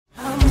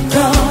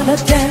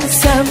gonna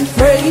dance and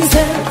praise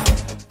him.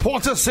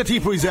 Porter City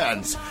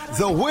presents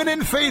the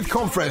Winning Faith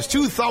Conference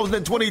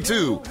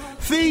 2022.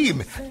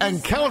 Theme,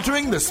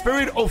 Encountering the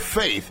Spirit of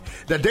Faith.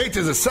 The date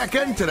is the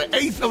 2nd to the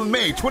 8th of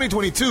May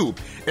 2022.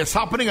 It's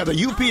happening at the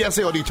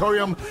UPSA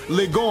Auditorium,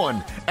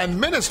 Legon. And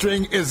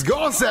ministering is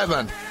God's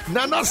servant,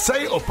 Nana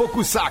Say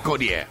Opoku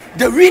Sarkodie.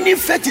 The winning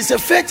faith is a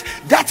faith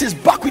that is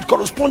backed with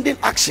corresponding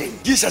action.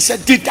 Jesus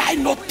said, did I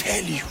not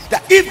tell you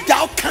that if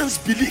thou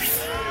canst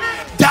believe,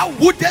 thou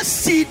wouldn't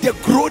see the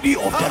glory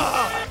of them?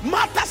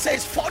 Martha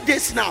says 4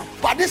 days now,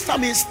 but this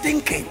time he's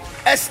thinking.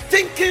 A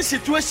stinking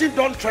situation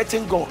don't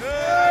threaten God.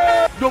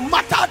 No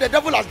matter how the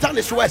devil has done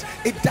his worst,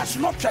 it does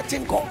not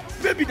threaten God.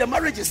 Maybe the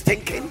marriage is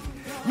stinking,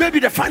 maybe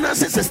the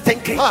finances is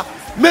stinking,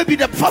 maybe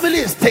the family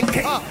is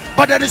stinking,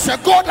 but there is a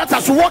God that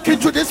has walked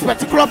into this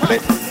particular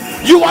place.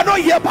 You are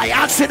not here by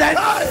accident.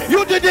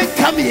 You didn't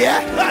come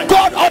here.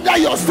 God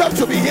ordered yourself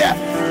to be here.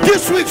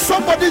 This week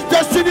somebody's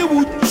destiny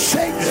will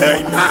change.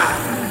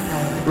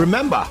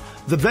 Remember,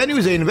 the venue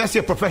is the University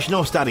of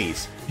Professional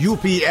Studies,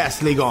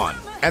 UPS Legon,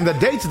 and the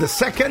date is the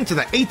 2nd to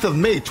the 8th of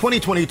May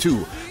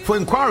 2022. For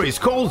inquiries,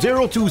 call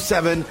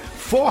 027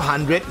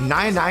 400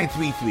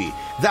 9933.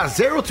 That's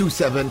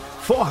 027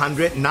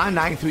 400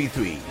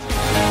 9933.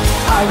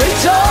 I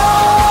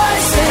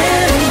rejoice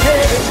in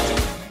him.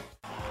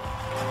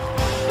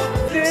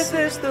 This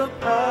is the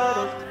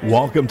part.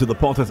 Welcome to the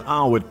Potter's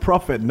Hour with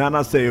Prophet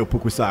Nana Say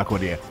Opoku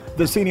Sarkodie,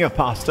 the senior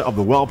pastor of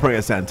the World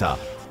Prayer Center.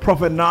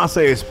 Prophet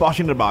Nasa is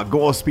passionate about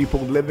God's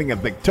people living a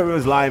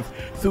victorious life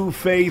through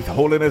faith,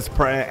 holiness,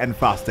 prayer, and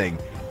fasting.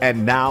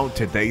 And now,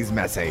 today's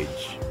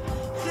message.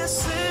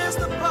 This is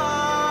the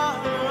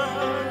part.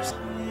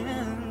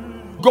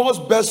 God's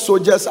best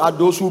soldiers are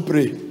those who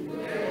pray.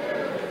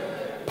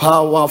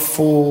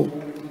 Powerful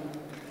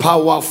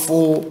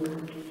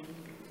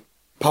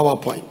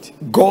PowerPoint.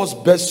 God's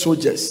best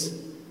soldiers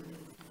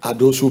are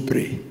those who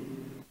pray.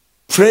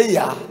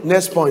 Prayer,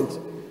 next point,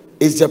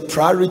 is the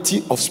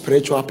priority of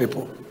spiritual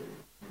people.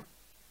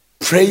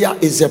 Prayer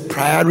is a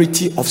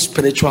priority of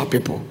spiritual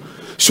people.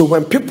 So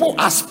when people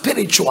are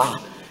spiritual,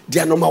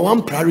 their number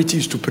one priority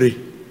is to pray.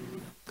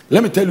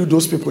 Let me tell you,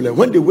 those people,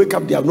 when they wake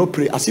up, they have not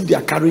prayed, as if they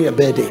are carrying a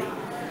burden.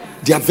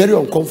 They are very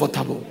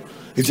uncomfortable.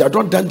 If they have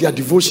not done their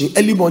devotion,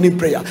 early morning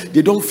prayer,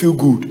 they don't feel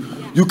good.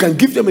 You can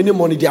give them any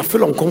money, they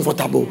feel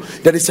uncomfortable.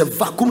 There is a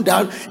vacuum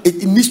that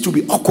it needs to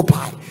be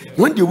occupied.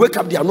 When they wake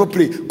up, they are not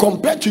praying.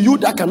 Compared to you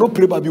that cannot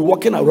pray but be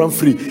walking around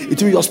free,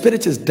 it means your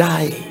spirit is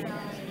dying.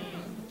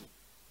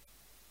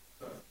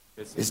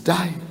 It's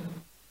dying.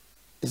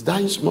 It's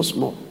dying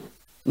small.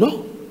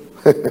 No.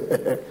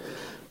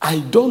 I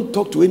don't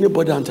talk to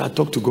anybody until I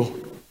talk to God.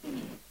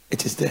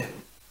 It is there.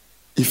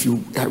 If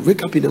I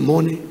wake up in the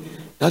morning,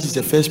 that is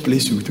the first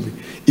place you with me.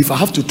 If I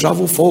have to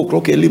travel 4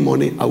 o'clock early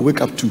morning, I'll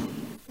wake up 2.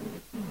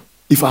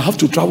 If I have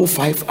to travel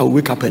 5, I'll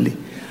wake up early.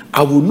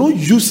 I will not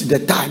use the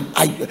time.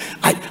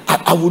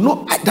 I will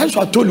not. That's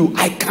what I told you.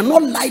 I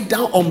cannot lie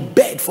down on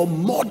bed for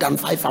more than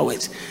 5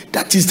 hours.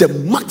 That is the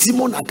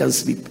maximum I can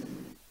sleep.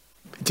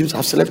 It means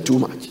I've slept too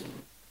much.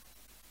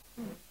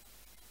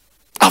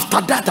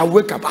 After that, I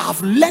wake up. I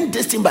have learned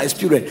this thing by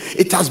experience.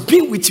 It has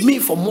been with me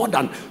for more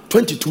than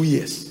 22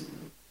 years.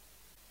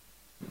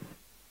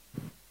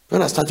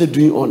 When I started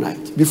doing all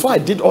night. Before I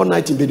did all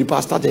night in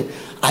Bedipa,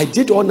 I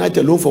did all night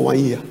alone for 1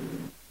 year.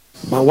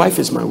 My wife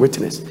is my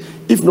witness.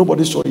 If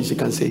nobody saw it, she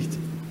can say it.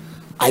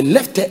 I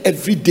left her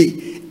every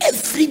day.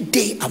 Every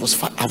day I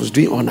was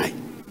doing all night.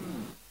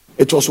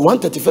 It was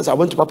 1:31st. I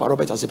went to Papa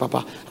Robert. I said,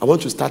 Papa, I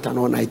want to start an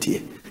all night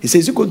here. He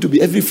says, is it going to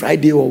be every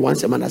Friday or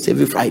once a month? I said,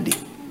 every Friday.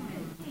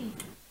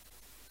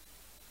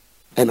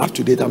 And up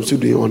to date, I'm still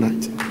doing all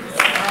night.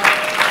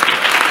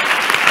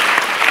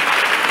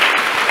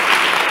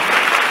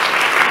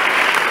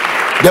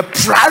 The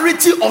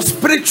priority of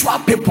spiritual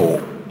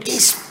people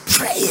is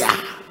prayer.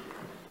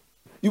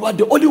 You are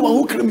the only one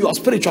who claims you are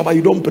spiritual, but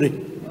you don't pray.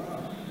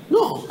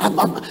 No,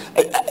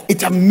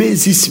 it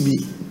amazes me.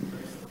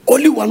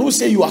 Only one who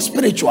say you are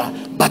spiritual,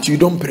 but you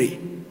don't pray.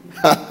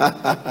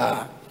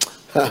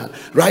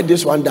 Write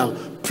this one down.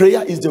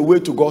 Prayer is the way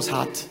to God's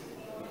heart.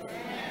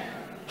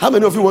 How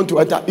many of you want to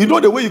enter? You know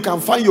the way you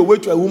can find your way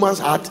to a woman's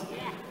heart?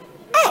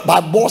 By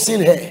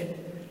bossing her,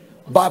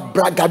 by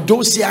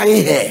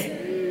braggadociaing her.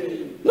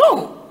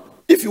 No.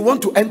 If you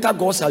want to enter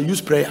God's heart, use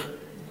prayer.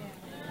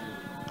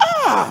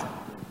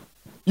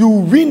 You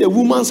win a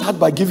woman's heart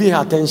by giving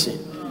her attention.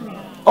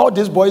 All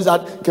these boys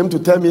that came to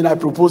tell me that I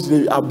proposed,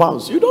 they are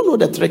bounced. You don't know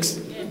the tricks.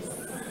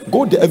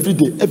 Go there every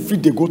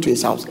day go to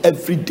his house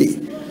every day.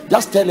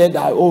 Just tell her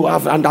that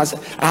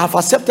I have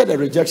accepted the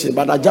rejection,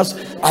 but I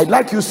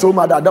like you so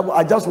much that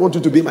I just want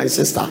you to be my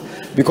sister.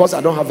 Because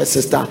I don't have a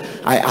sister,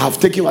 I have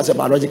taken you as a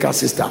biological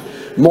sister.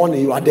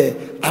 Morning you are there,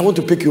 I want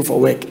to pick you for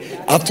work.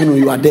 Afternoon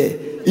you are there.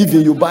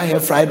 Even you buy her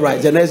fried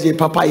rice, the next day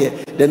papaya,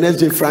 the next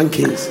day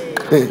Frankins.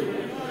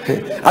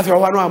 After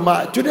one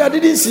today I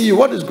didn't see you.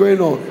 What is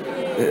going on?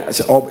 I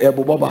said,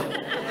 Ebu Baba.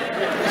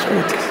 That's what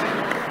it is.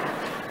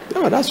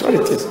 No, that's what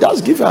it is.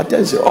 Just give her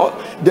attention.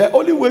 The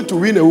only way to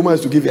win a woman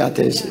is to give her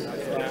attention.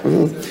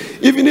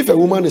 Even if a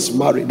woman is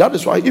married, that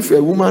is why if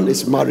a woman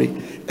is married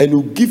and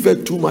you give her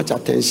too much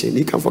attention,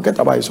 he can forget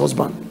about his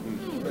husband.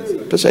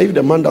 Especially if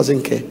the man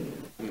doesn't care.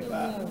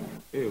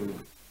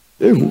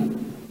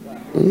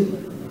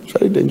 It's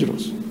very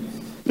dangerous.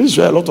 This is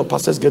where a lot of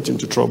pastors get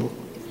into trouble.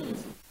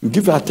 You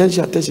give her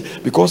attention,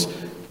 because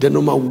the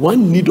number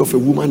one need of a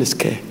woman is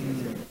care.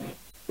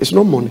 It's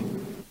not money.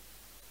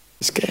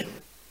 It's care.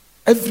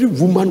 Every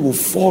woman will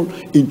fall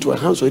into the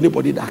hands of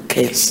anybody that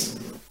cares.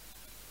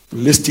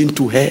 Listen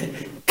to her,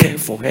 care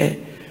for her,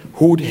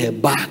 hold her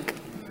back.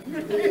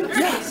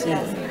 Yes.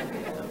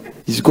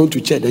 He's going to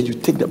church, then you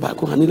take the bag.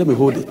 Oh, honey, let me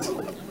hold it.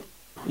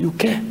 You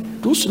care.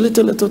 Those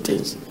little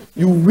things.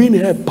 You win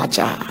her,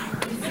 pacha.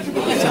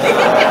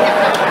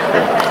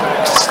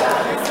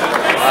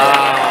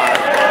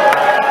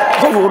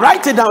 So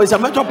write it down. It's a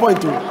major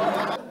point too.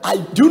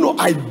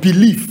 I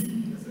believe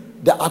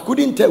that I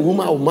couldn't tell a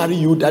woman I will marry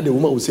you that the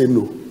woman will say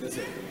no.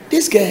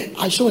 This girl,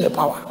 I show her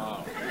power.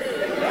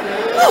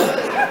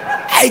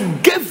 I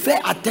gave her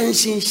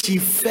attention. She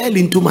fell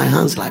into my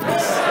hands like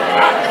this.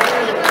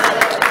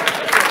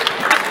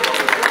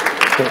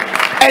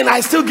 And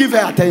I still give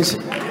her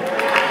attention.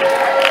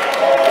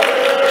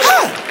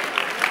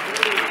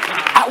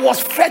 I was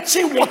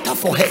fetching water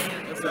for her.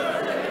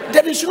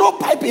 There is no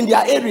pipe in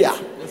their area.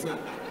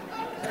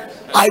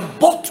 I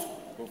bought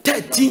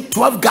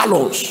 12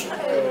 gallons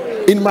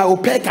in my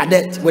Opel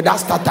Cadet with that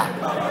starter,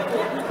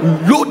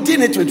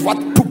 loading it with what?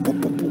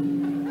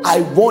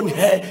 I won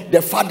her,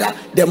 the father,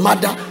 the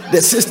mother,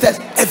 the sisters,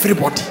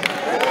 everybody.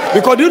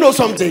 Because you know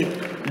something?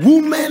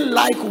 Women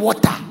like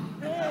water.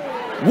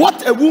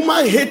 What a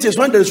woman hates is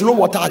when there is no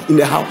water in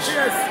the house.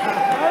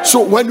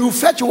 So when you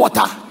fetch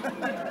water,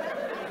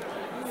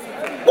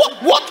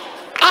 what?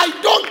 I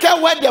don't care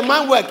where the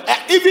man works,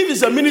 even if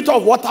it's a minute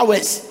of water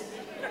waste.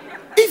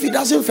 If he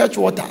doesn't fetch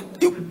water,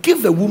 you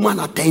give the woman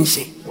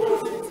attention.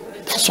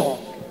 That's all.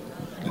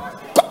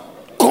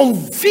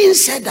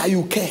 Convince her that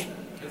you care.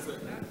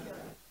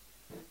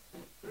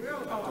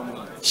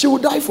 She will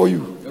die for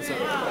you.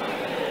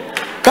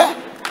 Okay?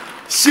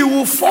 She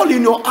will fall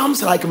in your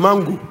arms like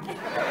mango.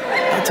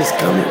 That is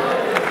coming.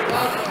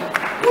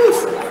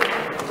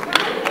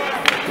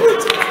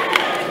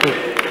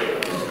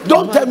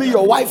 Don't tell me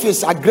your wife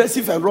is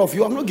aggressive and rough.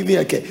 You are not giving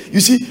her care.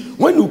 You see,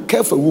 when you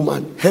care for a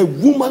woman, her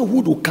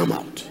womanhood will come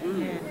out.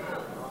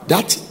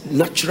 That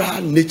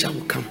natural nature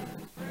will come.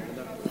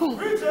 No.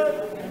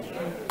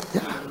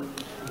 Yeah.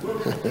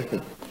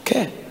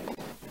 Care.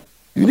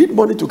 You need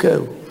money to care.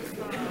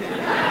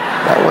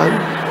 That one.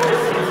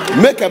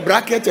 Make a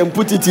bracket and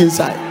put it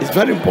inside. It's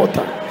very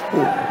important.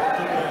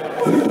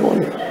 You need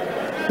money.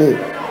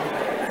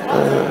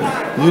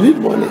 You need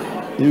money.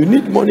 You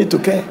need money to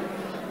care.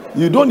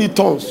 You don't need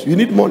tongues. You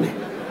need money.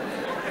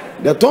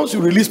 The tongues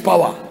will release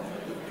power,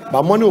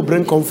 but money will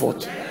bring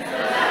comfort.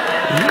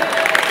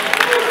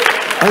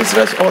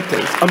 Answers all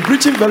things. I'm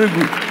preaching very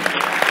good.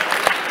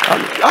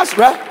 That's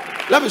right.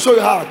 Let me show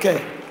you how I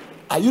care.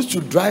 I used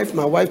to drive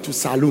my wife to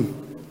saloon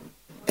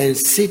and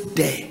sit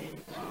there.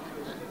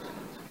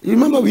 You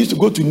remember we used to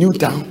go to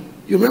Newtown?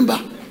 You remember?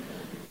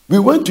 We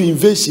went to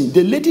Invasion.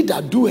 The lady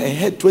that do her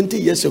hair 20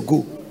 years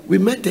ago, we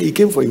met her. He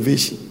came for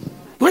Invasion.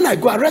 When I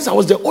go arrest, I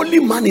was the only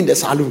man in the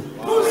saloon.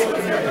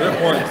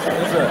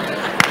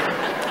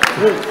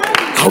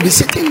 I'll be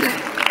sitting there.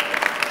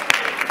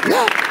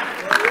 Yeah.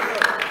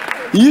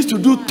 He used to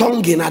do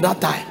tonguing at that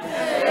time.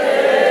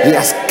 He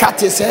has cut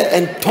his hair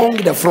and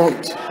tongued the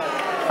front.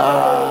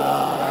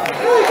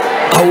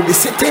 I will be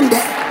sitting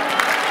there.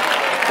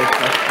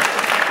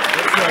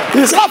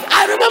 He said,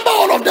 I remember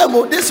all of them.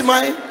 Oh, this is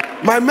my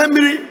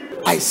memory.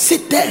 I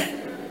sit there.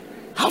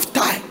 Half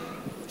time.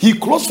 He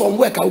closed from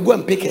work. I will go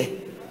and pick her.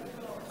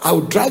 I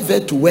would drive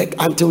her to work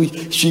until we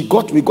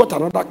got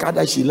another car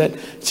that she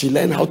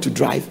learned how to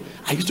drive.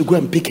 I used to go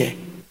and pick her.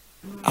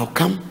 I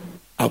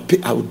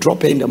would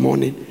drop her in the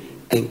morning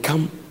and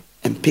come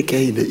and pick her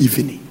in the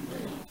evening.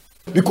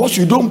 Because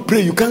you don't pray,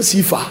 you can't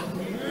see far.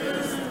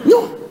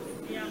 No,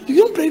 you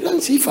don't pray, you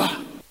can't see far.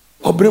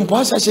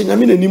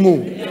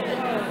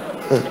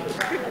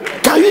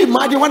 Can you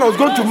imagine when I was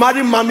going to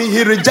marry mommy,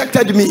 he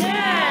rejected me?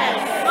 Yeah.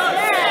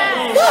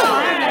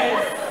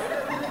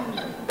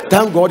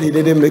 Thank God he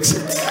didn't mix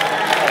it.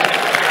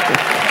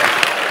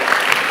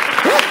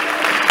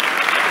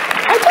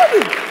 I told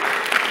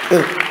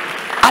you.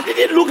 I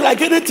didn't look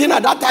like anything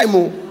at that time.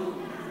 Oh.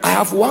 I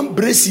have one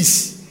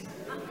braces,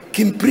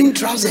 Kimprint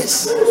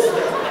trousers.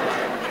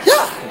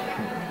 Yeah.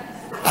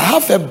 I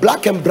have a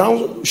black and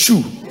brown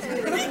shoe.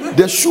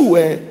 The shoe,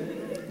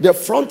 the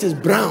front is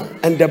brown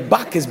and the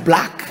back is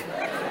black.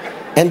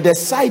 And the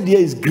side here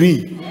is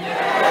green.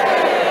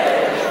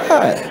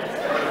 Yeah.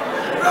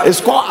 It's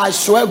called I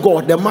Swear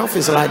God. The mouth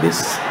is like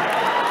this.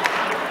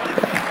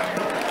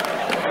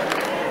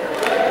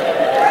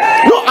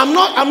 No,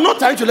 I'm not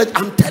trying to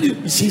I'm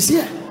telling you, she's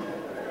here.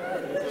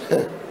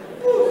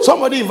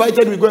 Somebody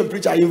invited me to go and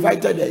preach. I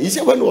invited her. He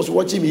said when he was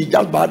watching me, he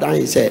just bowed down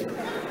his head.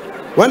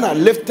 When I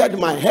lifted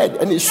my head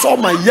and he saw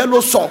my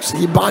yellow socks,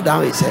 he bowed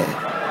down his head.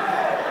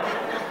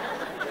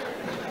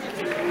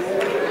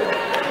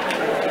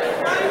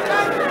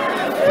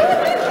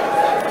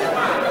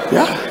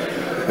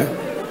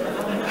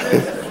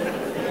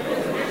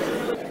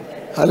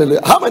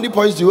 Hallelujah. How many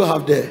points do you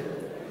have there?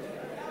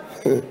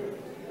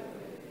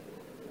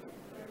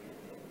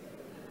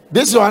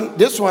 This one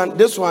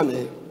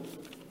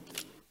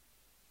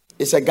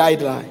is a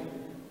guideline.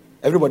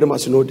 Everybody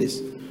must know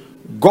this.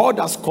 God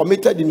has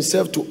committed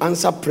himself to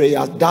answer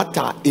prayers that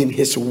are in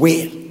his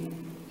will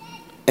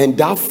and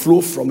that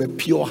flow from a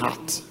pure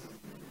heart.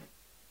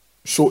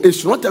 So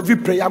it's not every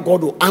prayer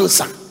God will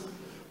answer.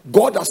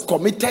 God has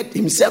committed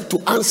himself to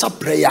answer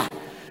prayer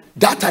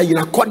that are in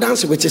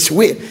accordance with his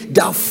will,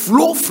 that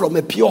flow from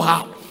a pure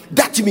heart.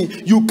 That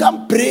means you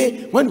can't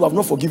pray when you have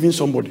not forgiven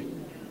somebody.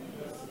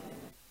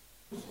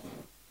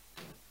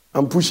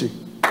 I'm pushing.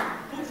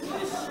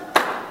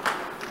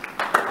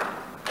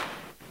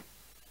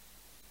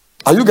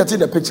 Are you getting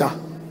the picture?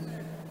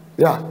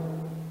 Yeah.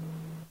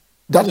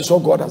 That is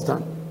what God has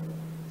done.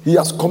 He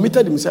has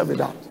committed himself with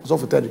that. So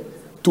for telling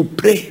to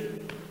pray.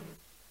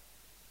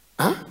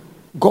 Huh?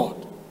 God.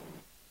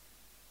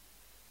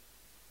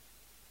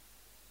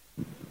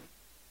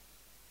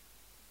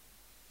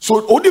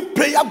 So only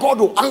prayer God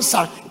will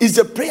answer is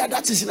the prayer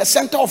that is in the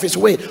center of his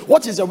will.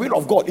 What is the will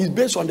of God? It's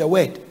based on the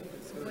word.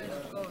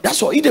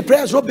 That's all. If the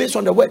prayer is not based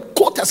on the word,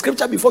 quote a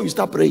scripture before you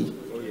start praying.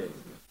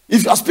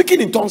 If you are speaking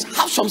in tongues,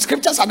 have some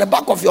scriptures at the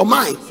back of your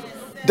mind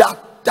that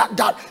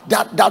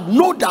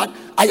know that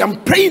I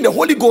am praying the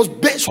Holy Ghost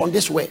based on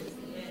this word.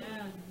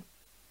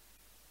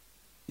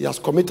 He has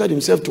committed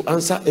himself to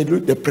answer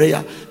the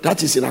prayer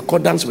that is in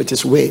accordance with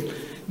his way,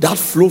 that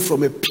flow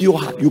from a pure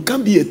heart. You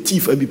can't be a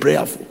thief and be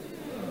prayerful.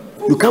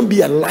 You can't be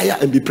a liar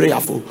and be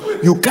prayerful.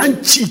 You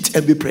can't cheat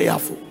and be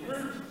prayerful.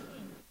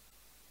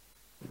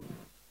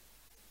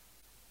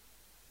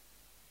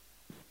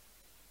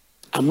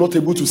 I'm not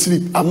able to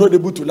sleep. I'm not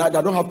able to lie. I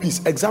don't have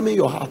peace. Examine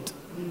your heart.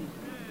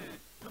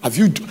 Have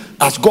you,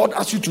 as God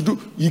asked you to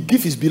do, you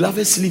give his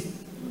beloved sleep.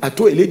 I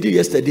told a lady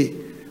yesterday,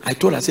 I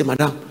told her, I said,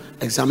 Madam,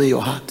 examine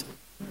your heart.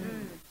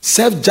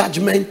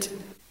 Self-judgment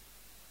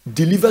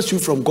delivers you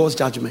from God's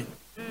judgment.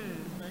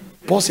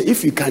 Paul said,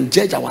 if we can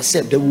judge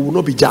ourselves, then we will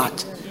not be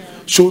judged.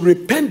 So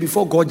repent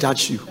before God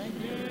judges you.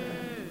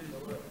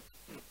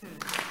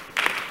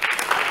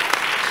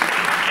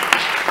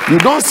 You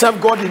don't serve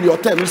God in your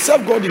term. You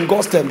serve God in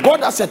God's term.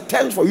 God has a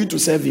term for you to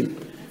serve him.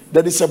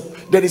 There is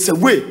a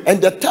way.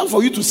 And the term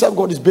for you to serve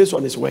God is based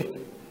on his way.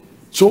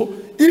 So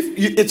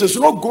if it is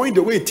not going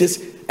the way it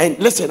is, and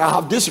listen, I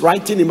have this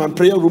writing in my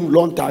prayer room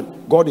long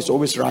time. God is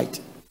always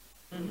right.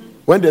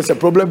 When there's a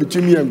problem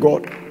between me and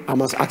God, I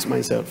must ask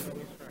myself.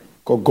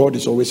 Because God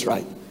is always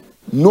right.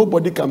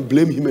 Nobody can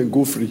blame him and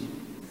go free.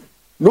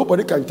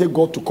 Nobody can take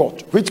God to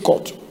court. Which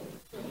court?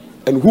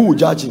 And who will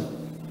judge him?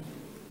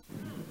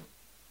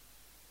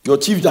 Your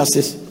chief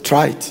justice,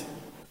 try it.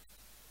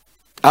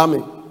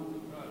 Amen.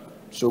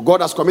 So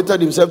God has committed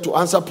himself to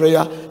answer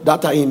prayer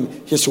that are in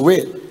his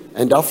will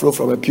and that flow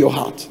from a pure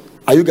heart.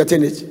 Are you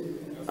getting it?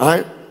 All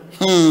right?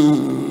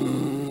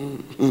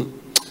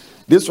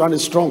 This one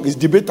is strong. It's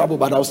debatable,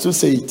 but I'll still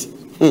say it.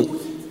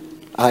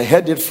 I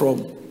heard it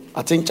from,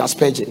 I think, Charles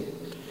Spurgeon.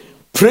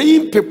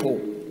 Praying people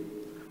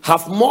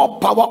have more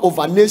power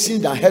over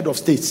nations than head of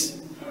states.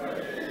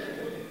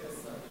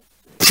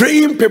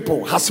 Praying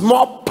people has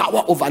more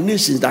power over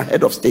nations than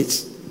head of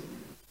states.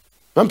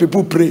 When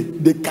people pray,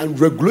 they can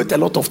regulate a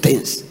lot of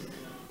things.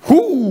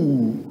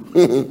 Who?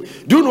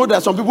 Do you know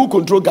that some people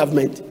control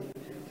government?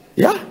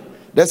 Yeah.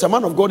 There's a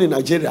man of God in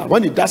Nigeria.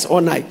 When he does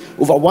all night,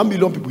 over 1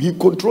 million people, he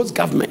controls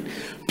government.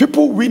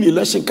 People win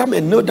election, come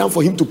and kneel down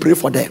for him to pray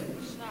for them.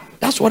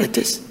 That's what it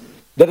is.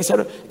 There is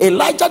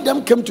Elijah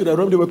them came to the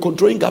room, they were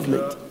controlling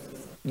government.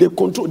 They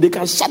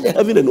can shut the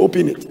heaven and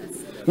open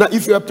it. Now,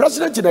 if you're a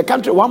president in a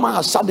country, one man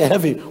has shut the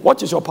heaven,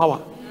 what is your power?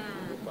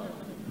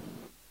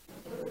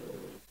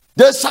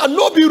 There shall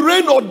not be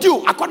rain or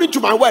dew according to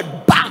my word.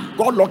 Bam!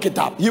 God lock it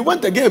up. He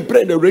went again and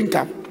prayed, the rain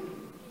came.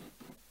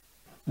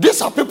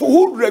 These are people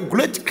who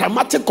regulate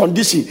climatic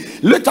condition.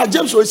 Later,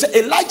 James will say,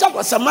 Elijah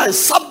was a man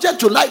subject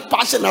to like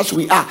passion as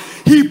we are.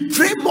 He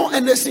prayed more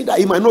earnestly that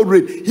it might not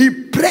rain. He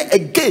prayed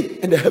again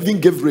and the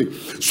heaven gave rain.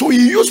 So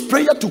he used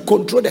prayer to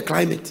control the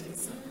climate.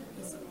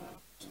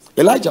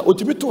 Elijah,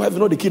 ultimately heaven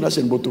not the king has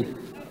in bottle.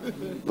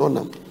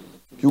 No.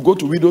 You go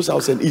to widow's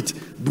house and eat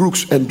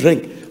brooks and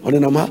drink.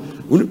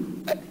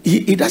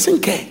 He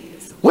doesn't care.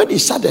 When he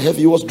shut the heaven,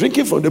 he was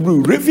drinking from the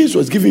brook. Ravens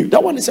was giving.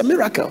 That one is a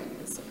miracle.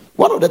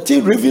 One of the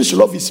things ravens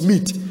love is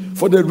meat.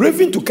 For the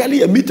raven to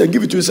carry a meat and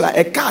give it to you is like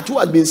a cat who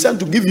has been sent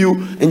to give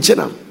you in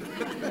China.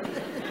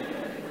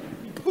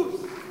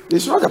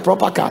 It's not a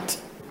proper cat.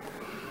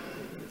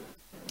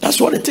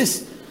 That's what it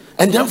is.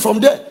 And then from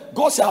there,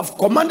 God said, I've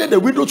commanded the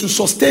widow to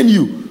sustain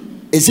you.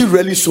 Is it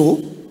really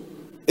so?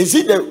 Is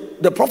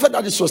it the prophet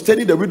that is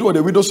sustaining the widow or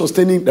the widow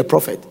sustaining the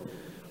prophet?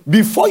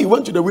 Before he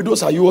went to the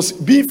widow's house, he was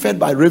being fed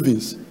by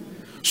ravens.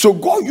 So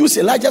God used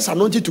Elijah's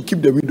anointing to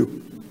keep the widow.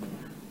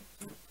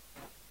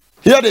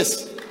 Hear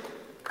this.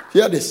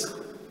 Hear this.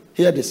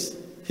 Hear this.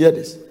 Hear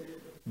this.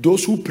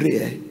 Those who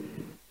pray,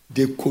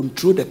 they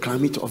control the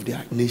climate of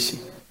their nation.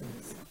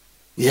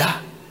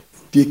 Yeah.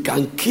 They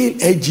can kill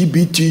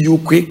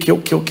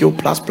LGBTQ, kill,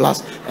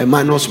 plus, and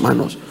minus,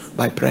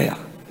 by prayer.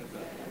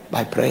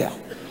 By prayer.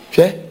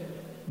 Okay?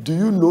 Do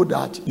you know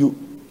that you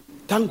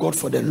thank God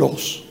for the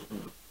laws?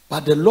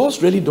 But the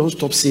laws really don't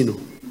stop sin.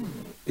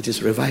 It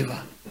is revival.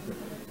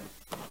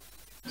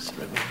 It's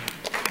revival.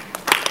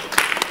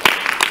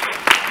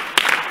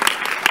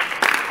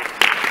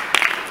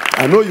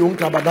 I know you won't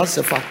clap, but that's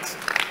a fact.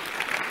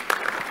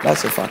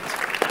 That's a fact.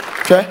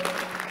 Okay?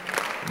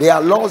 There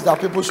are laws that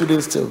people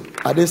shouldn't steal.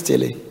 Are they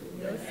stealing?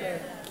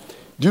 Yes,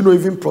 do you know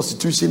even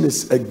prostitution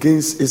is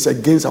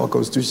against our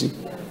constitution?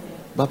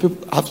 But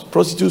people have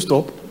prostitutes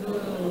stop.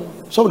 No.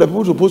 Some of the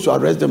people supposed to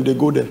arrest them, they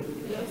go there.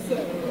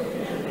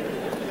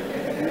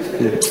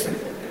 Yes,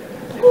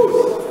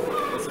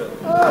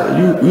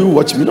 you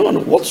watch me. No.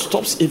 What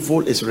stops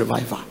evil is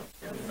revival.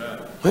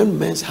 When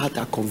men's hearts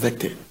are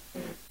convicted,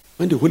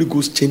 when the Holy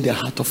Ghost change the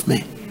heart of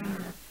men.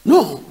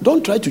 No,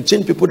 don't try to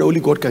change people that only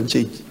God can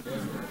change.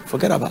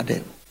 Forget about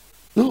them.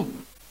 No,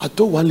 I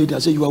told one lady, I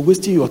said, you are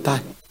wasting your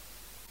time.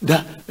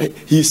 That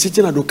he is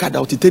sitting at Okada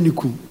out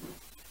Teniku.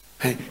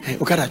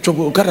 Okada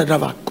trouble, Okada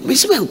driver.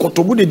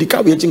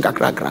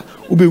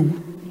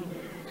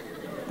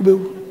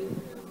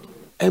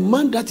 A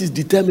man that is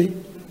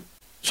determined.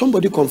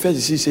 Somebody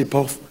confessed, he said,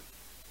 Prof,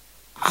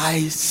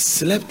 I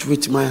slept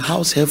with my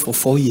house help for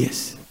 4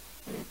 years.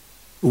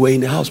 We were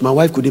in the house, my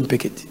wife couldn't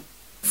pick it.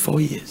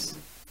 4 years.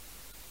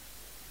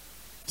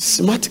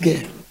 Smart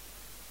girl.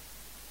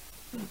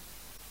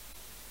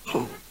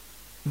 Oh.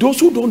 Those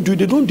who don't do it,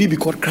 they don't do it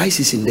because Christ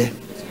is in them.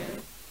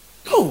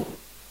 No.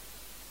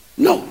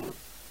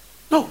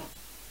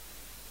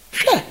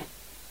 Sure.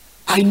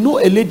 I know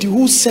a lady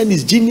who sent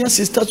his junior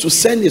sister to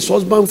send his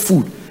husband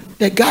food.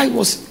 The guy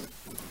was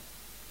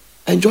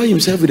enjoying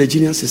himself with the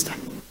junior sister.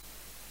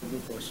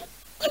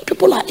 When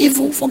people are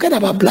evil, forget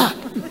about blood.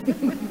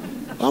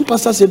 One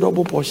pastor said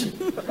double portion.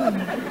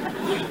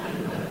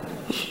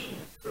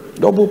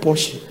 Double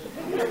portion.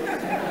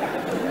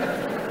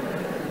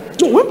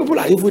 So when people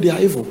are evil, they are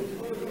evil.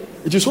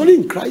 It is only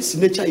in Christ's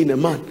nature in a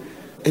man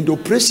and the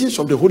presence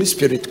of the Holy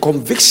Spirit,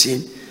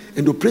 conviction,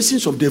 and the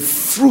presence of the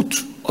fruit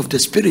of the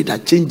Spirit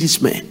that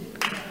changes men.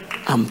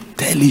 I'm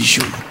telling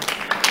you.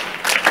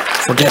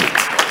 Forget it.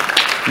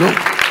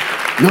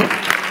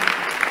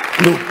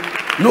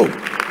 No.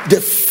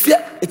 The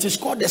fear, it is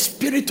called the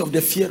spirit of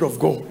the fear of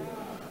God.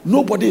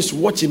 Nobody is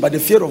watching, but the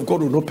fear of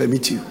God will not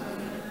permit you.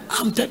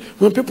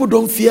 When people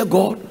don't fear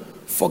God,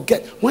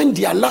 forget. When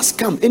their last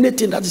come,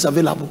 anything that is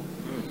available.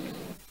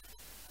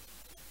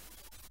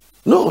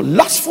 No,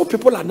 lustful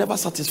people are never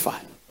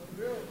satisfied.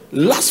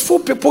 Lustful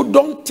people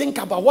don't think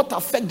about what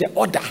affect the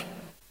other.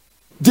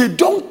 They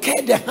don't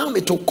care the harm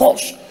it will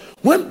cause.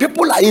 When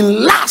people are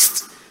in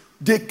lust,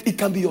 it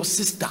can be your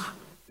sister.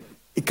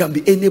 It can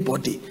be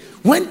anybody.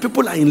 When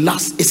people are in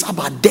lust, it's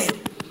about them.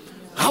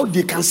 How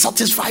they can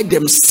satisfy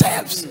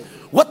themselves.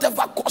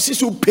 Whatever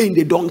causes you pain,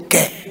 they don't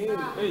care.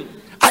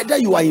 Either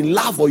you are in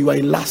love or you are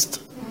in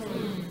lust.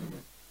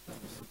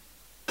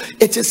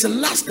 It is a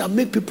lust that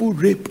makes people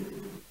rape.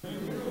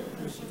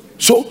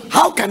 So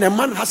how can a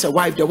man has a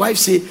wife, the wife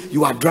say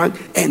you are drunk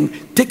and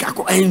take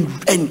alcohol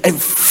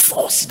and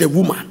force the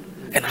woman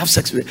and have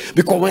sex with her?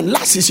 Because when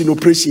lust is in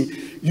operation,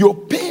 your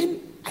pain,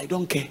 I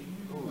don't care.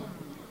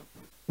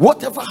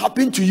 Whatever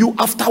happened to you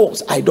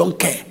afterwards, I don't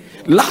care.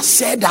 Last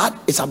said that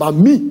it's about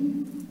me.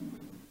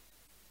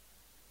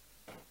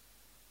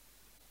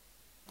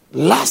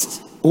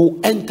 Last will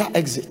enter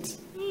exit.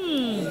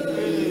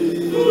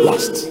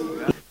 Last.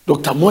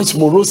 Dr. Moise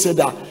Moreau said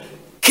that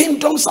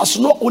kingdoms are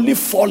not only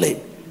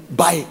falling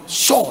by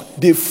sword,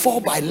 they fall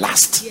by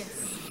lust. Yes.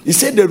 He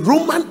said the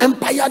Roman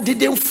Empire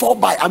didn't fall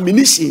by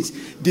ammunition,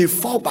 they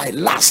fall by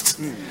lust.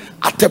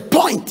 At a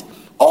point,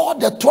 all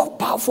the 12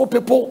 powerful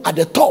people at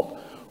the top,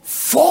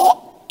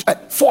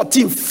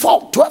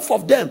 12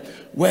 of them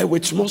were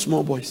with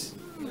small boys.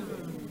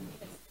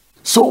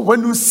 So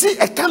when you see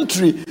a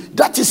country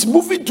that is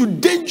moving to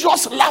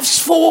dangerous,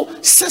 lustful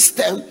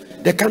system,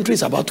 the country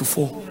is about to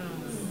fall.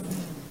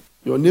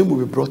 Your name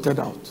will be blotted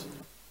out.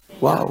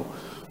 Wow.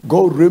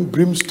 God rained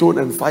brimstone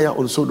and fire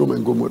on Sodom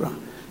and Gomorrah.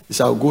 He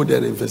said, I'll go there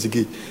and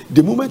investigate.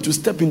 The moment you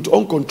step into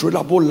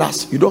uncontrollable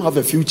lust, you don't have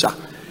a future.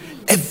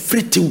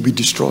 Everything will be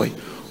destroyed.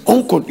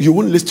 You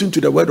won't listen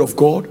to the word of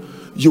God.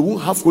 You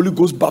won't have Holy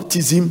Ghost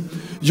baptism.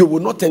 You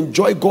will not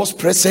enjoy God's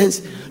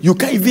presence. You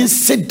can't even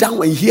sit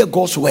down and hear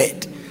God's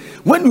word.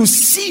 When you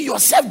see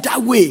yourself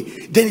that way,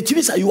 then it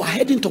means that you are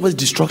heading towards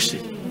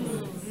destruction.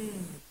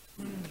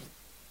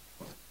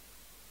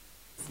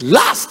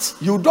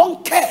 Last, you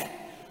don't care.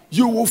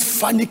 You will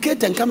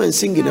fornicate and come and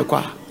sing in a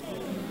choir.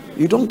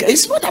 You don't care.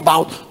 It's not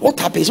about what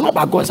happens. It's not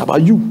about God. It's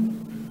about you.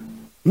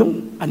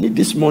 No, I need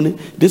this money.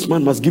 This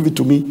man must give it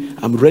to me.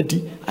 I'm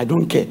ready. I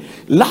don't care.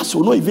 Last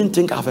will not even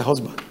think I have a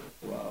husband.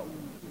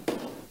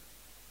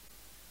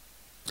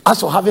 As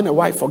for having a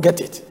wife,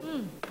 forget it.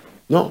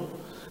 No.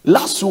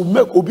 Last will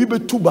make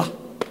Obibe Tuba.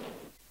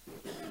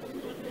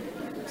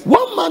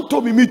 One man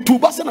told me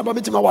Tuba send about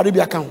me to my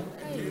Waribi account.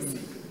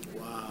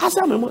 I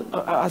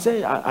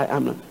say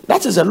I'm.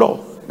 That is a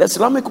law. The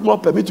Islamic law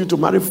permit you to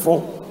marry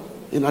 4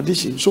 in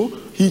addition. So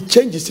he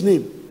changed his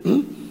name.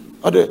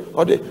 Or the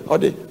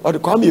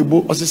Kwame Ebo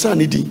or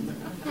Sisanidi.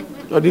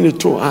 didn't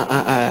to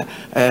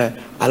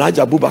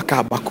Elijah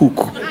Abubakar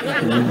Bakuk.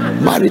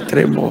 Marry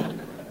 3 more.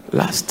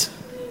 Last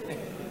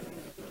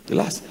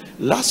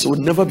will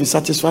never be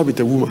satisfied with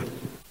a woman.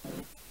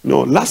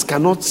 No, last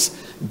cannot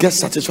get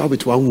satisfied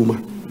with one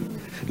woman.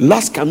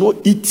 Last cannot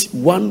eat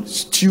one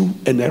stew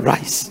and a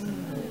rice.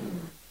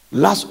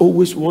 Last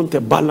always want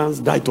a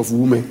balanced diet of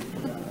women.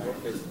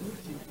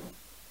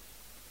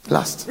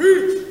 Last,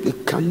 they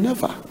can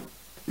never.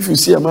 If you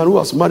see a man who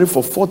was married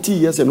for 40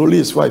 years and only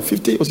his wife,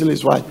 50 years only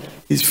his wife,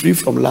 he's free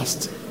from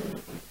lust.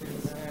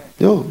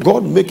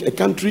 God make a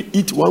country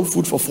eat one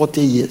food for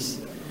 40 years.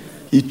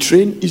 He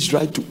trained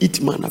Israel to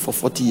eat manna for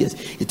 40 years.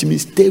 It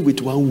means stay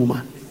with one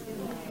woman.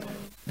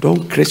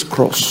 Don't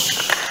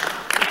crisscross.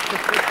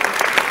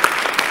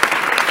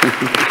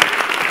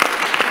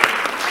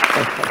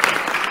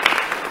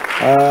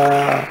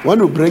 When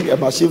we bring a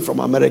machine from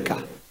America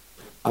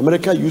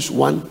use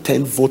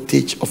 110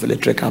 voltage of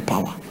electrical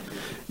power.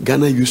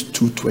 Ghana used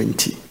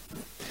 220.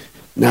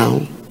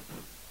 Now,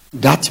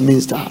 that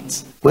means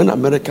that when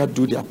America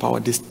do their power,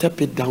 they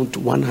step it down to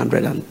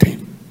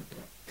 110.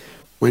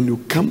 When you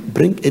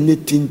bring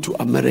anything to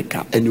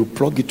America and you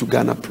plug it to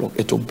Ghana,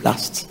 it will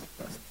blast.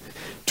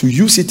 To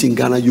use it in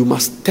Ghana, you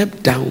must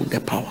step down the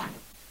power.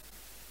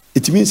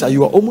 It means that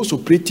you are almost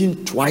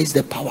operating twice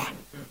the power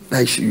that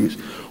you should use.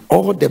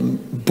 All the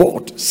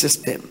board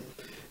system,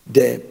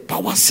 the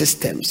power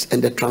systems,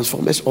 and the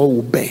transformers all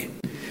will bear.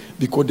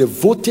 Because the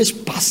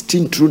voltage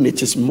passing through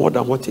it is more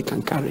than what it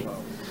can carry.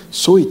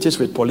 So it is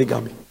with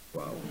polygamy.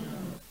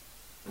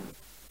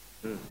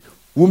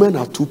 Women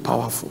are too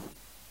powerful.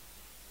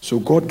 So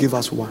God gave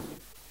us one.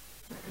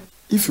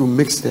 If you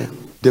mix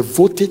them, the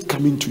voltage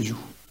coming to you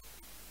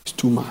is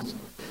too much.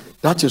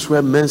 That is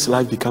where men's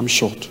life becomes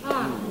short.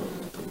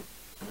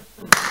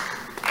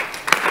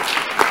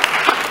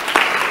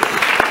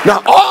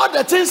 Now, all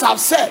the things I've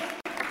said,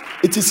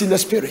 it is in the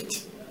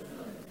spirit.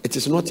 It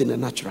is not in the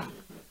natural.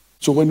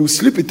 So when you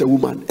sleep with a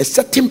woman, a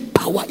certain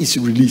power is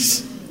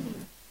released.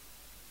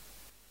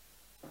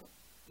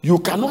 You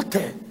cannot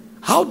tell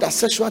how does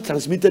sexual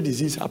transmitted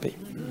disease happen.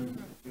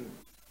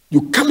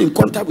 You come in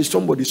contact with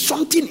somebody,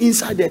 something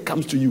inside there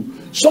comes to you.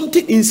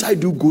 Something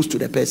inside you goes to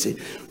the person.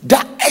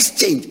 That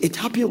exchange, it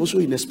happens also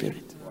in the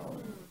spirit.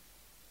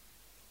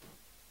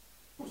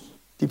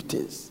 Deep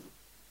things.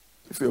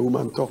 If a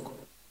woman talk.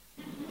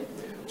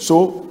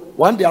 So,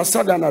 one day I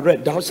sat down and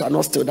read, thou shalt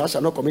not steal, thou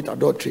shalt not commit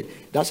adultery,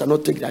 thou shalt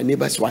not take thy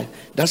neighbor's wife,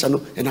 thou shalt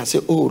not, and I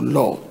say, oh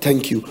Lord,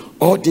 thank you.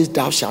 All this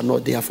thou shalt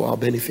not, they are for our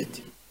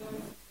benefit.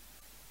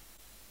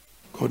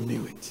 God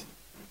knew it.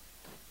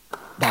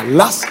 But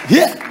last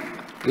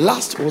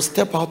will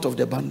step out of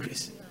the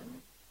boundaries.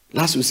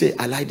 Last will say,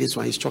 I like this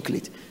one, it's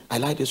chocolate. I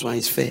like this one,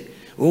 it's fair.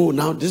 Oh,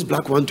 now this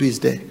black one too is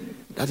there.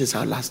 That is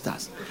how last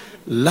does.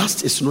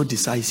 Last is not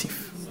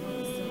decisive.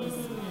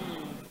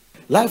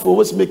 Life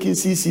always making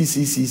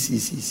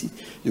see.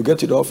 You get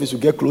to the office, you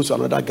get close to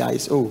another guy.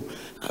 Oh,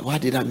 why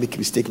did I make a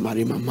mistake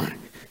marrying my man?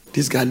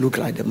 This guy look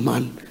like the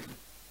man.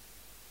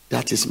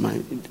 That is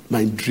my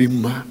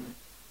dream man.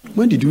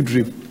 When did you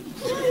dream?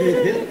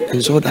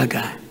 And saw that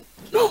guy.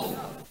 No.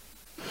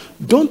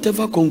 Don't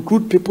ever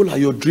conclude people are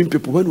your dream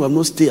people when you have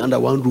not stayed under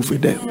one roof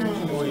with them.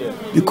 Oh, yeah.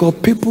 Because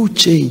people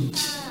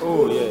change.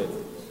 Oh, yeah.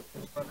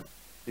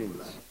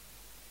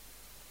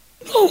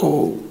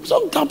 No.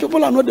 Sometimes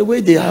people are not the way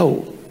they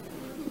are.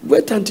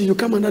 Wait until you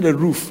come under the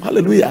roof.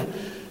 Hallelujah.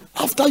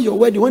 After your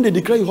wedding, when they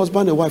declare you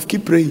husband and wife,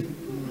 keep praying.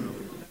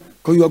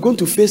 Because you are going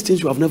to face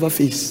things you have never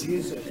faced.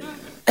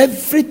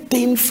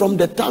 Everything from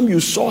the time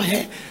you saw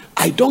her,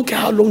 I don't care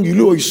how long you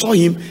know you saw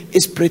him,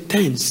 is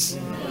pretense.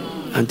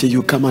 Until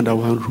you come under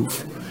one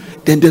roof.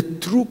 Then the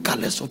true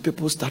colors of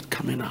people start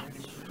coming out.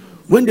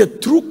 When the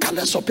true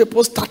colors of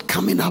people start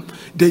coming up,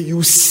 then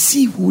you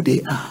see who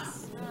they are.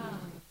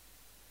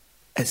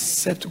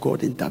 Except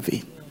God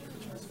intervene.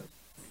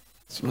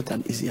 It's not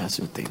an easy as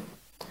you think.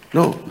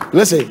 No,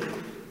 let's say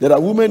there are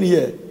women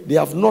here, they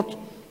have not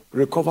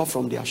recovered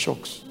from their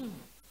shocks.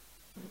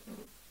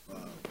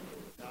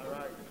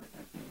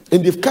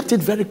 And they've kept it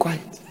very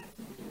quiet.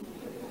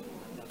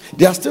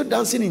 They are still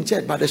dancing in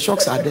church, but the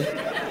shocks are there.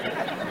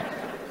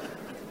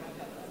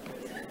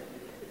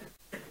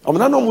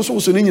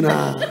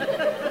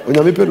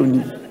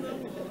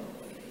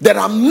 There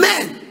are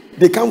men,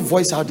 they can't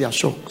voice out their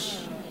shocks.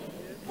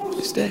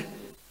 It's there.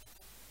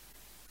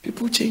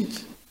 People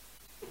change.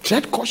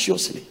 Tread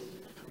cautiously.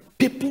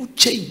 People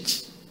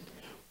change.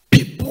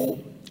 People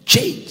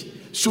change.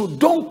 So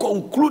don't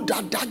conclude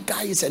that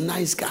guy is a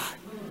nice guy.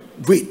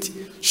 Wait.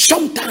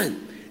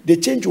 Sometime the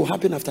change will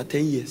happen after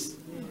 10 years.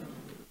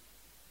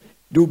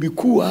 They will be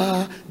cool.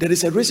 There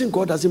is a reason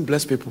God doesn't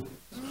bless people.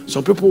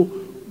 Some people,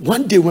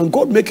 one day when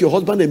God make your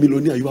husband a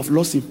millionaire, you have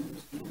lost him.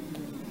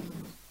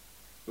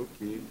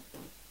 Okay.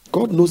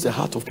 God knows the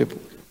heart of people.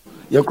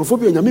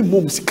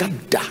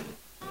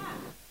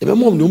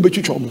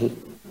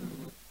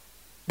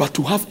 But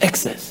to have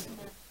excess,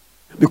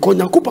 because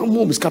he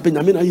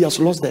has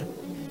lost them,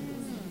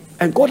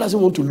 and God doesn't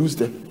want to lose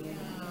them,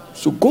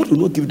 so God will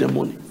not give them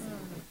money.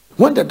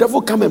 When the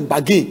devil come and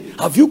bargain,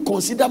 have you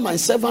considered my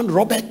servant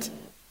Robert?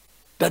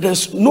 that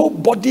there's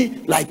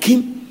nobody like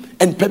him,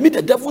 and permit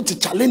the devil to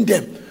challenge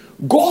them,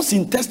 God's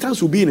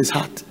intestines will be in his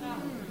heart.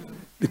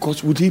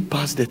 Because would he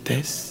pass the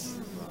test?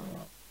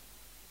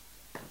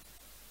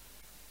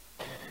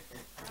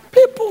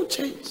 People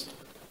change.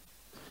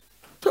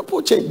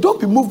 People change.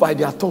 Don't be moved by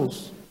their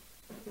tongues.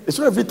 It's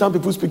not every time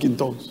people speak in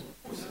tongues.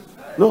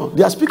 No,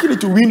 they are speaking it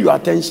to win your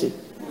attention.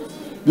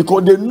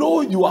 Because they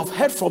know you have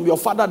heard from your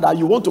father that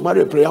you want to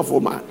marry a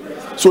prayerful man.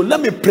 So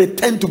let me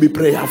pretend to be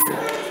prayerful.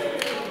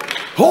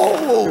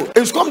 Oh,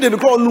 it's come to the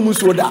call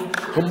Numusoda.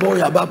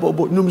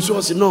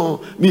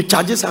 No, me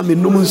charges am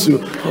in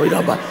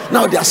Numusu.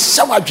 Now they are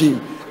savaging.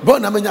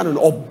 Born a man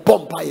or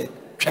bumpire.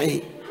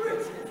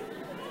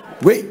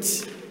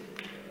 Wait.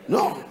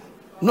 No.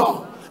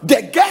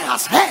 The guy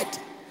has heard.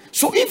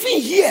 So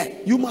even here,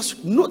 you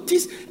must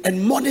notice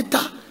and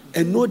monitor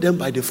and know them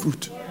by the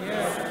fruit.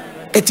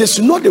 It is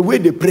not the way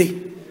they pray.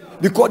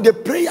 Because the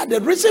prayer, the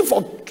reason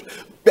for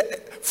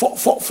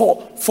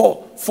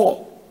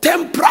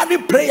temporary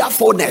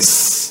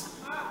prayerfulness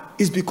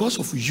is because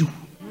of you.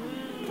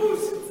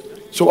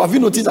 So have you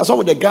noticed that some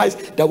of the guys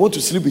that want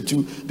to sleep with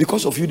you,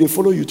 because of you, they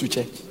follow you to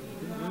church?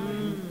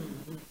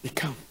 They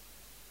come.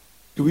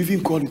 You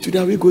even call it, today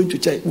are we going to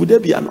church? Would there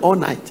be an all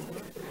night?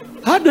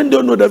 How don't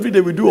they know that every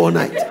day we do all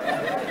night?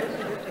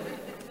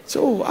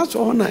 So after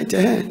all night,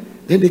 then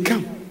they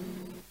come.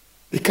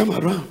 They come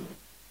around.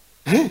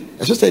 I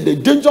just said the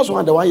dangerous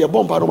one, the one you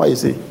bomb, what you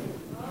say?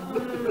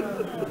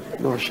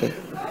 No, share.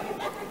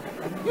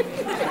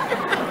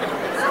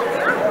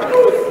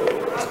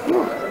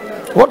 No.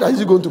 What are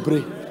you going to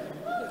pray?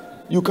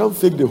 You can't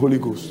fake the Holy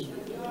Ghost.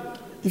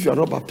 If you are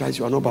not baptized,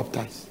 you are not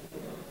baptized.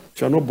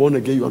 If you are not born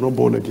again, you are not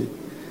born again.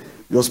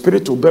 Your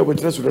spirit will bear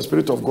witness with the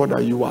Spirit of God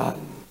that you are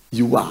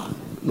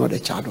not a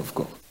child of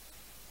God.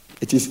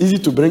 It is easy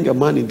to bring a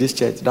man in this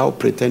church that will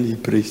pretend he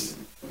prays.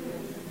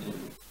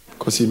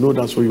 Because he knows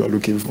that's what you are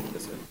looking for.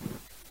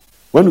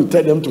 When you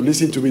tell them to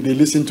listen to me, they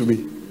listen to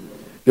me.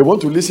 They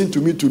want to listen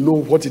to me to know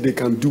what they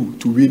can do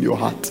to win your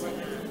heart.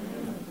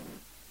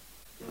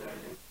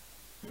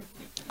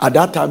 At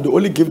that time, the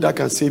only gift that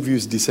can save you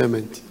is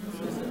discernment.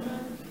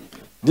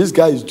 This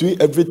guy is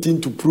doing everything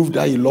to prove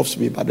that he loves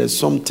me, but there's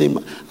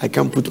something I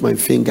can't put my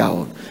finger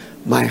on.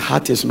 My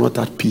heart is not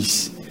at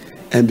peace.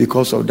 And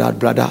because of that,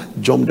 brother,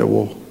 jump the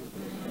wall.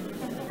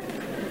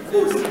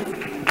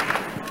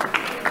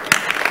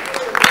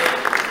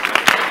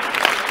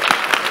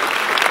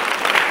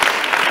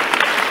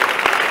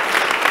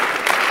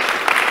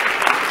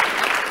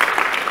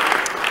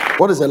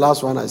 What is the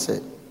last one I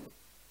said?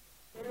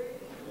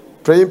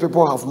 Praying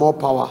people have more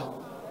power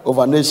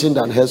over nation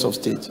than heads of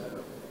state.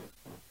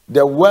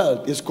 The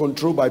world is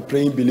controlled by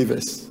praying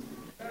believers.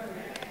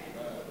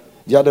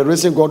 They are the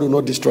reason God will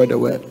not destroy the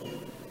world.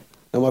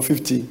 Number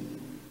 15.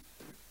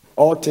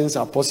 All things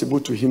are possible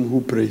to him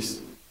who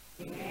prays.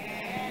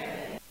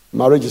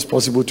 Marriage is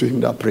possible to him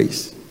that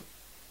prays.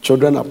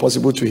 Children are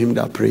possible to him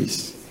that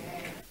prays.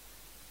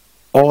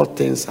 All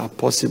things are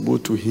possible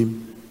to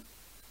him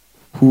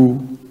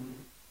who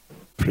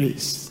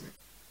prays.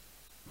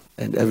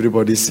 And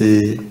everybody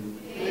say,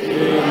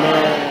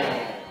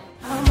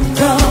 I'm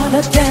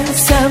gonna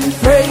dance and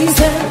praise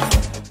him.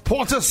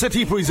 Porter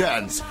City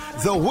presents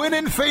the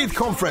Winning Faith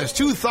Conference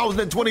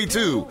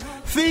 2022.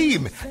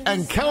 Theme,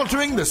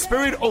 Encountering the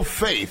Spirit of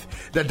Faith.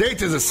 The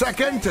date is the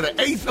 2nd to the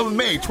 8th of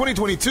May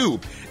 2022.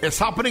 It's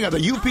happening at the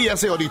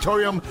UPSA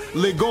Auditorium,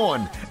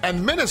 Legon.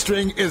 And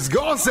ministering is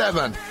God's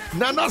servant,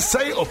 Nana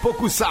Say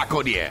Opoku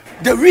Sakodie.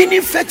 The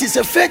winning faith is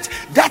a faith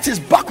that is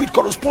back with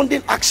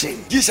corresponding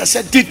action. Jesus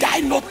said, did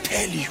I not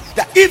tell you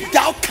that if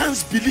thou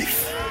canst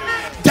believe,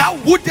 thou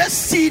wouldn't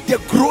see the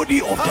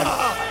glory of the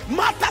Lord?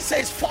 Martha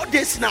says 4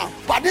 days now,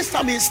 but this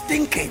time he's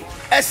thinking.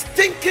 A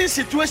stinking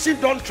situation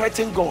don't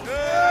threaten God.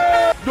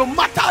 No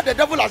matter how the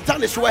devil has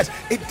done his worst,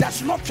 it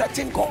does not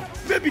threaten God.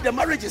 Maybe the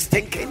marriage is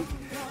stinking.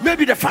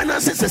 Maybe the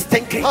finances is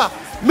stinking.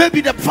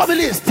 Maybe the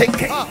family is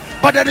stinking.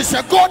 But there is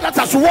a God that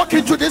has walked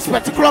into this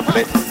particular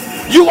place.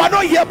 You are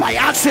not here by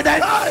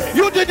accident.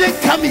 You didn't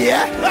come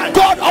here.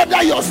 God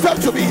ordered yourself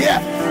to be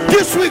here.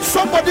 This week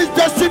somebody's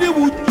destiny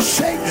will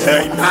change.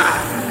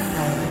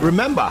 Amen.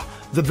 Remember,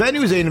 the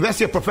venue is the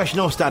University of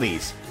Professional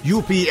Studies,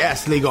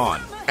 UPS Legon.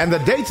 And the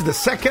date is the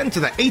 2nd to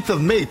the 8th of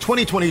May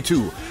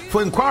 2022.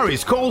 For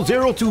inquiries, call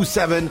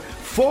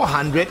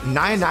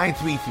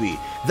 027-400-9933.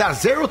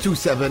 That's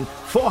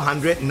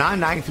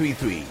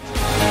 027-400-9933.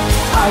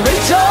 I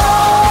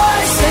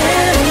rejoice in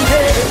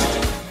it.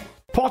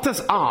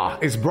 Potter's Hour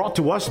is brought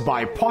to us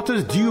by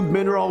Potter's Dew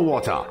Mineral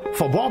Water.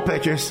 For more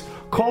purchase,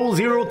 call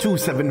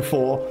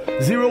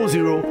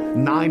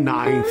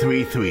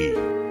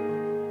 0274-009933.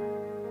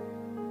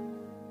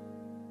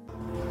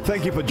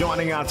 Thank you for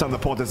joining us on the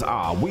Porter's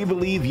Hour. We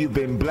believe you've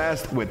been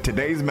blessed with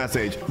today's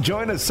message.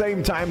 Join us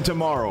same time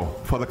tomorrow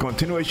for the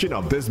continuation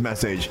of this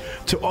message.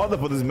 To order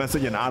for this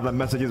message and other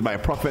messages by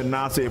Prophet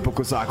Nasir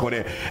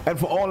Pukusakode, and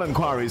for all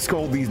inquiries,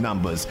 call these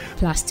numbers: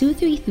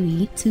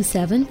 +233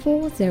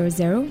 274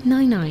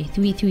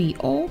 009933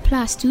 or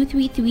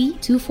 +233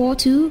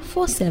 242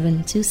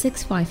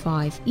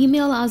 472655.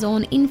 Email us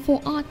on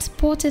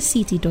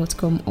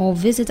info@portercity.com or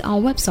visit our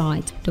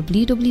website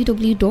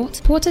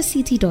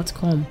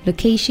www.portercity.com.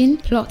 Location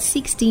Plot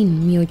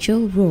 16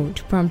 Mutual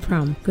Road, Pram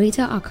Pram,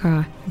 Greater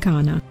Accra,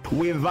 Ghana.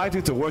 We invite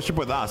you to worship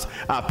with us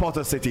at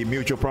Porter City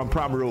Mutual Pram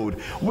Pram Road.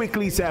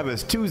 Weekly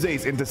service,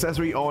 Tuesdays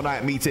intercessory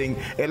all-night meeting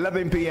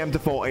 11 p.m. to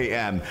 4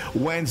 a.m.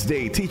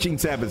 Wednesday teaching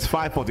service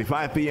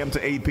 5:45 p.m.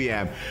 to 8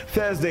 p.m.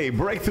 Thursday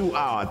breakthrough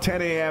hour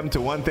 10 a.m. to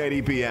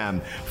 1:30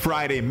 p.m.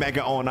 Friday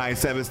mega all-night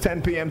service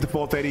 10 p.m. to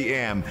 4:30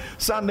 a.m.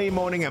 Sunday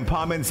morning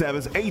empowerment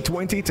service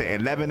 8:20 to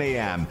 11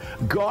 a.m.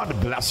 God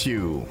bless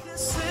you.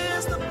 This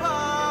is the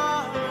part.